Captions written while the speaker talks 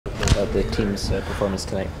about the team's performance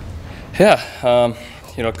tonight? Yeah,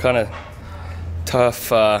 kind of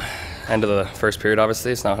tough end of the first period,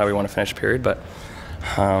 obviously. It's not how we want to finish a period, but,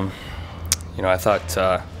 I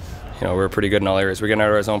thought, we were pretty good in all areas. We got out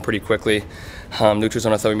of our zone pretty quickly. Neutral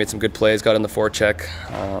zone, I thought we made some good plays, got in the forecheck.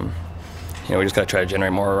 We just got to try to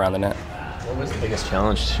generate more around the net. What was the biggest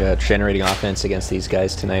challenge generating offense against these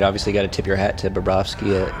guys tonight? Obviously, you got to tip your hat to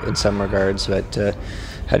Bobrovsky in some regards, but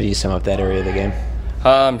how did you sum up that area of the game?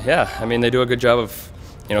 They do a good job of,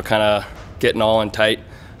 kind of getting all in tight,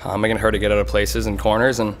 making it hard to get out of places and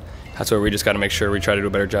corners, and that's where we just got to make sure we try to do a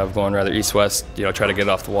better job of going rather east-west, try to get it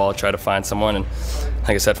off the wall, try to find someone, and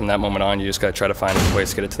like I said, from that moment on, you just got to try to find ways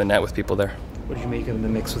to get it to the net with people there. What did you make of the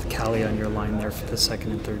mix with Calle on your line there for the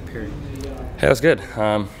second and third period? Yeah, it was good.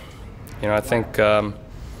 I think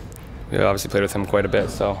we obviously played with him quite a bit,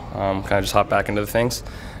 so kind of just hop back into the things.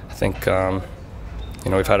 I think,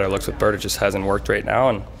 we've had our looks with Bert. It just hasn't worked right now,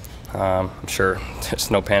 and I'm sure there's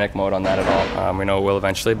no panic mode on that at all. We know it will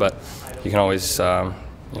eventually, but you can always, kind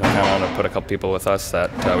of put a couple people with us that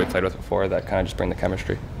we played with before that kind of just bring the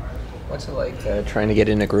chemistry. What's it like trying to get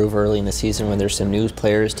in a groove early in the season when there's some new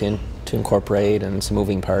players to incorporate and some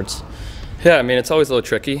moving parts? Yeah, it's always a little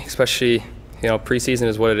tricky, especially, preseason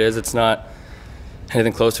is what it is. It's not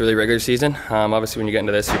anything close to really regular season. Obviously, when you get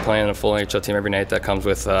into this, you're playing in a full NHL team every night that comes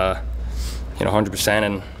with, 100%,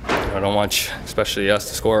 and I don't want, especially us,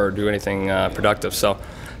 to score or do anything productive. So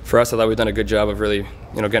for us, I thought we've done a good job of really,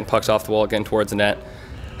 getting pucks off the wall, getting towards the net.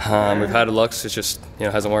 We've had the looks, it's just,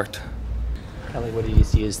 hasn't worked. Kelly, what did you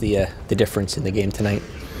see as the difference in the game tonight?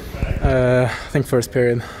 I think first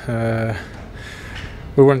period,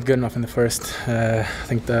 we weren't good enough in the first. I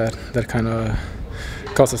think that kind of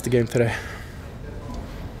cost us the game today.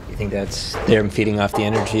 You think that's them feeding off the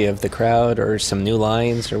energy of the crowd, or some new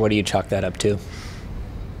lines, or what do you chalk that up to?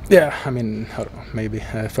 Yeah, I don't know, maybe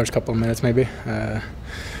first couple of minutes, maybe, and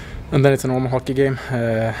then it's a normal hockey game.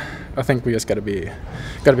 I think we just gotta be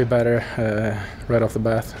better right off the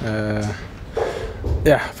bat.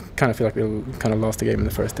 I kind of feel like we kind of lost the game in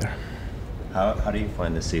the first there. How do you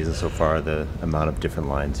find this season so far, the amount of different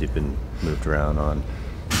lines you've been moved around on?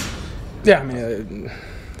 Yeah,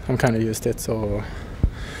 I'm kind of used to it, so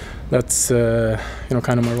that's kind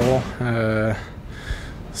of my role.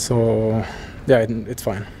 It's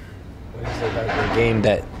fine. What is it about your game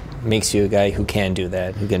that makes you a guy who can do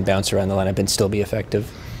that, who can bounce around the lineup and still be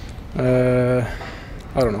effective? I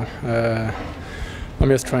don't know. I'm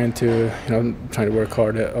just trying to work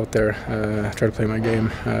hard out there, try to play my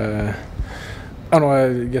game. I don't know,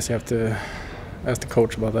 I guess you have to ask the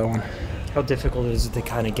coach about that one. How difficult is it to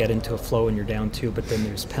kind of get into a flow when you're down 2, but then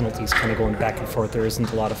there's penalties kind of going back and forth? There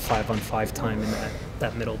isn't a lot of 5-on-5 time in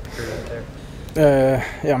that middle period there.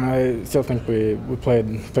 I still think we played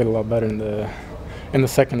a lot better in the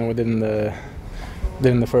second than we did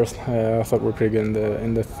in the first. I thought we were pretty good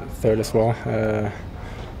in the third as well.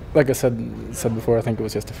 Like I said before, I think it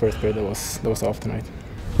was just the first period that was off tonight.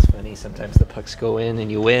 It's funny. Sometimes the pucks go in and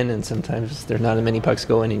you win, and sometimes there's not as many pucks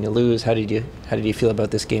go in and you lose. How did you feel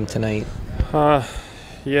about this game tonight?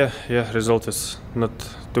 Result is not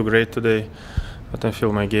too great today, but I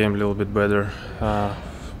feel my game a little bit better,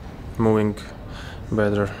 moving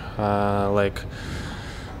better, like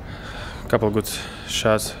a couple good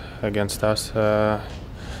shots against us. I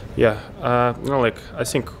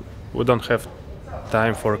think we don't have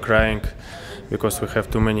time for crying because we have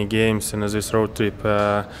too many games in this road trip.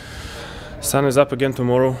 Sun is up again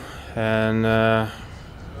tomorrow, and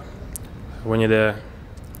we need to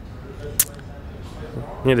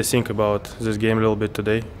think about this game a little bit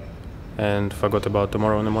today and forgot about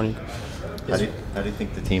tomorrow in the morning. How do you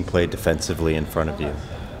think the team played defensively in front of you?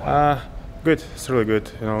 Good. It's really good.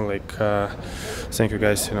 Thank you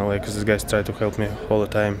guys. These guys try to help me all the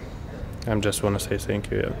time. I just want to say thank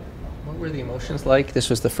you. Yeah. What were the emotions like? This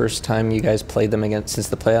was the first time you guys played them against since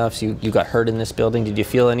the playoffs. You got hurt in this building. Did you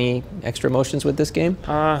feel any extra emotions with this game?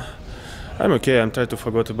 I'm okay. I'm trying to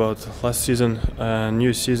forget about last season.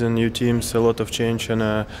 New season, new teams, a lot of change,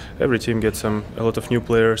 and every team gets a lot of new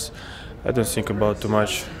players. I don't think about too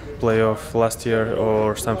much playoff last year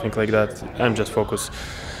or something like that. I'm just focused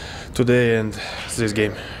today and this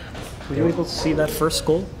game. Were you able to see that first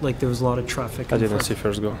goal? Like there was a lot of traffic. I didn't see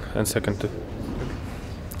first goal and second too.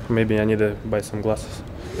 Maybe I need to buy some glasses.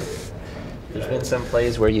 There's been some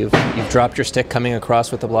plays where you've dropped your stick coming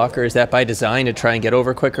across with the blocker. Is that by design to try and get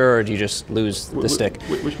over quicker, or do you just lose the stick?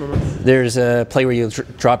 Which moment? There's a play where you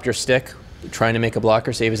dropped your stick trying to make a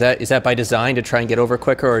blocker save. Is that by design to try and get over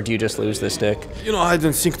quicker, or do you just lose the stick? I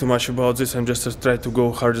don't think too much about this. I'm just trying to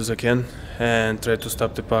go hard as I can and try to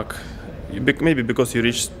stop the puck. maybe because you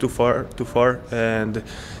reach too far, and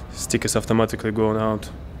stick is automatically going out.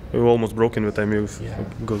 We're almost broken with time if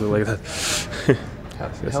go to like that.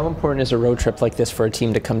 How important is a road trip like this for a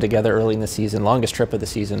team to come together early in the season? Longest trip of the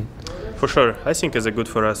season. For sure, I think it's good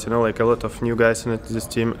for us. Like a lot of new guys in this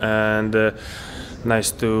team, and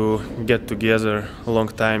nice to get together a long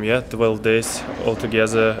time. 12 days all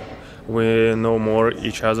together. We know more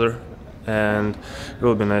each other, and it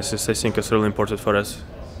will be nice. I think it's really important for us,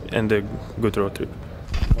 and a good road trip.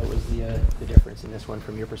 What was the difference in this one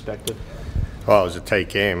from your perspective? Well, it was a tight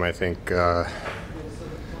game. I think I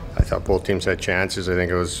thought both teams had chances. I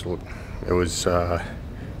think it was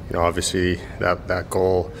obviously that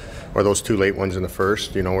goal or those two late ones in the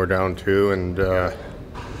first. We're down 2, and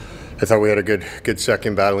I thought we had a good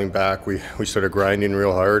second battling back. We started grinding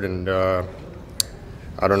real hard, and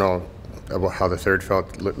I don't know about how the third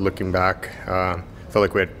felt looking back. Felt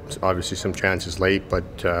like we had obviously some chances late, but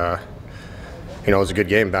it was a good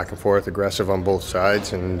game, back and forth, aggressive on both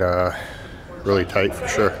sides, and really tight for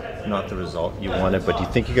sure. Not the result you wanted, but do you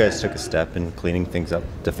think you guys took a step in cleaning things up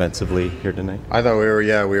defensively here tonight? I thought we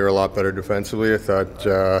were a lot better defensively. I thought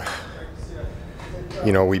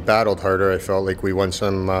we battled harder. I felt like we won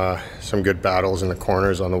some good battles in the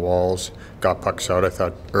corners, on the walls, got pucks out. I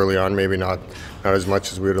thought early on maybe not as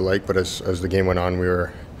much as we would have liked, but as the game went on,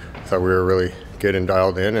 I thought we were really good and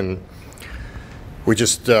dialed in, and we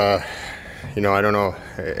just I don't know,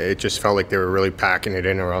 it just felt like they were really packing it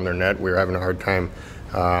in around their net. We were having a hard time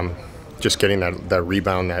just getting that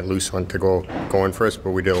rebound, that loose one to go in for us,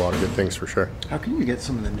 but we did a lot of good things for sure. How can you get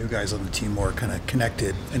some of the new guys on the team more kind of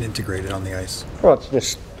connected and integrated on the ice? Well,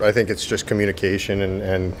 I think it's just communication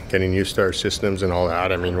and getting used to our systems and all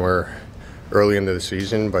that. I mean, we're early into the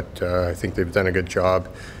season, but I think they've done a good job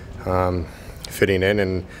fitting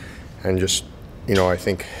in, and just, I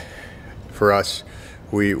think for us,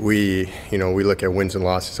 we look at wins and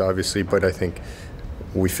losses obviously, but I think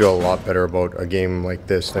we feel a lot better about a game like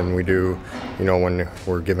this than we do, when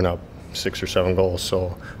we're giving up 6 or 7 goals.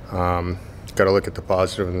 So got to look at the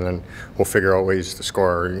positive, and then we'll figure out ways to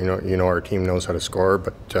score. Our team knows how to score,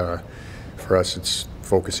 but for us, it's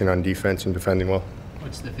focusing on defense and defending well.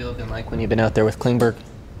 What's the field been like when you've been out there with Klingberg?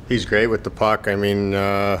 He's great with the puck. I mean,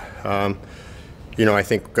 I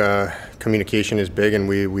think communication is big, and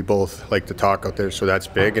we both like to talk out there, so that's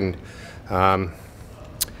big. And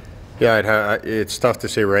it's tough to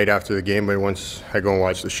say right after the game, but once I go and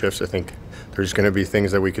watch the shifts, I think there's going to be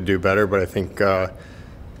things that we could do better. But I think the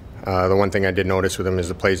one thing I did notice with him is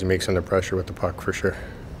the plays he makes under pressure with the puck, for sure.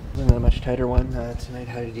 A much tighter one tonight.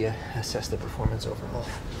 How did you assess the performance overall?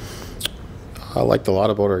 I liked a lot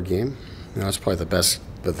about our game. It's probably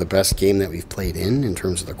the best game that we've played in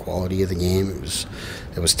terms of the quality of the game. It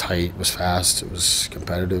was tight, it was fast, it was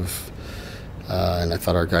competitive. And I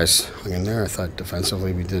thought our guys hung in there. I thought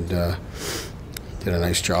defensively we did a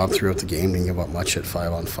nice job throughout the game. Didn't give up much at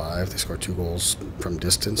 5-on-5. They scored 2 goals from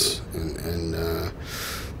distance, and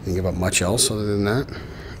didn't give up much else other than that.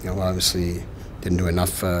 Obviously didn't do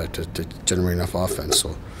enough to generate enough offense.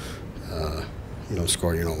 So you don't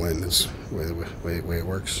score, you don't win. That's the way it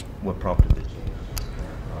works. What prompted the change?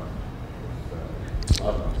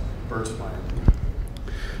 Bert's playing.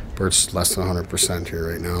 Bert's less than 100%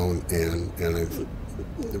 here right now, and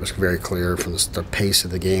it was very clear from the pace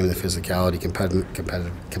of the game, the physicality,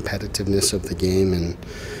 competitiveness of the game,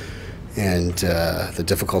 and the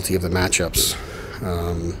difficulty of the matchups.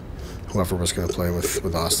 Whoever was going to play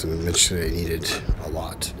with Austin and Mitch today needed a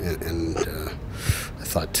lot, and I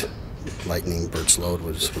thought lightening Bert's load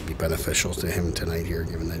would be beneficial to him tonight here,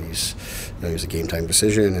 given that he's a game time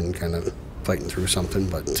decision and kind of fighting through something,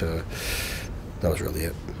 but that was really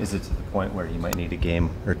it. Is it to the point where you might need a game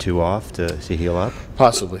or 2 off to heal up?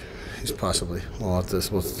 Possibly. We'll have to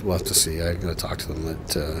see. I'm going to talk to them.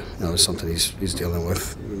 That it's something he's dealing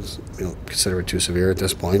with. Consider it too severe at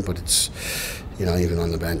this point, but it's even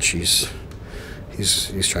on the bench he's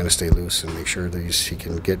trying to stay loose and make sure that he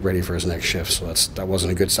can get ready for his next shift. So that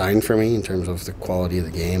wasn't a good sign for me in terms of the quality of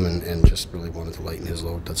the game, and just really wanted to lighten his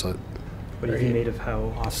load. That's it. What have you made of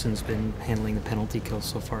how Austin's been handling the penalty kills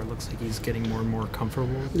so far? It looks like he's getting more and more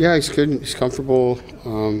comfortable. Yeah, he's good. He's comfortable.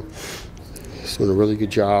 He's doing a really good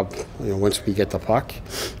job. Once we get the puck,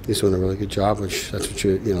 he's doing a really good job, that's what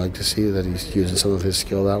you like to see, that he's using some of his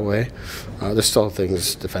skill that way. There's still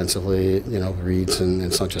things defensively, reads, and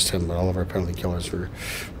it's not just him, but all of our penalty killers. We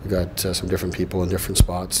got some different people in different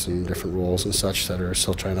spots and different roles and such that are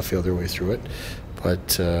still trying to feel their way through it.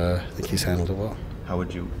 But I think he's handled it well. How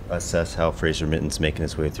would you assess how Fraser Mitten's making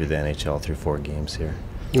his way through the NHL through 4 games here?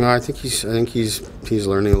 I think he's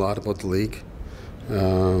learning a lot about the league.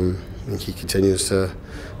 I think he continues to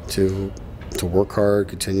to work hard,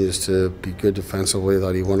 continues to be good defensively. I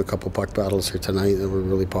thought he won a couple puck battles here tonight that were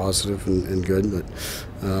really positive and good. But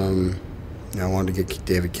I wanted to get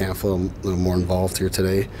David Canfield a little more involved here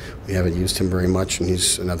today. We haven't used him very much, and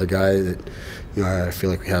he's another guy that I feel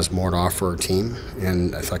like he has more to offer our team.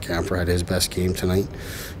 And I thought Camper had his best game tonight.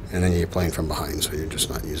 And then you're playing from behind, so you're just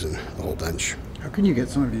not using the whole bench. How can you get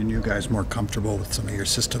some of your new guys more comfortable with some of your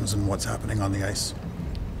systems and what's happening on the ice?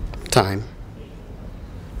 Time.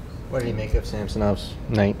 What did he make of Samsonov's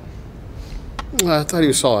night? I thought he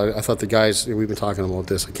was solid. I thought the guys, we've been talking about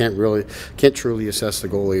this, I can't truly assess the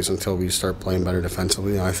goalies until we start playing better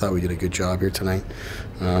defensively. I thought we did a good job here tonight.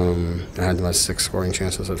 I had about 6 scoring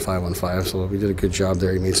chances at 5-on-5, so we did a good job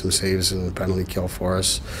there. He made some saves in the penalty kill for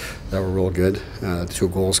us that were real good. The 2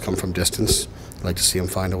 goals come from distance. I'd like to see him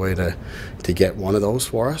find a way to get one of those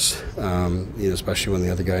for us, especially when the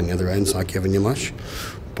other guy on the other end's not giving you much.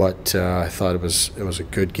 But I thought it was a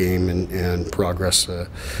good game and progress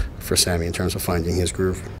for Sammy in terms of finding his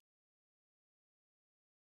groove.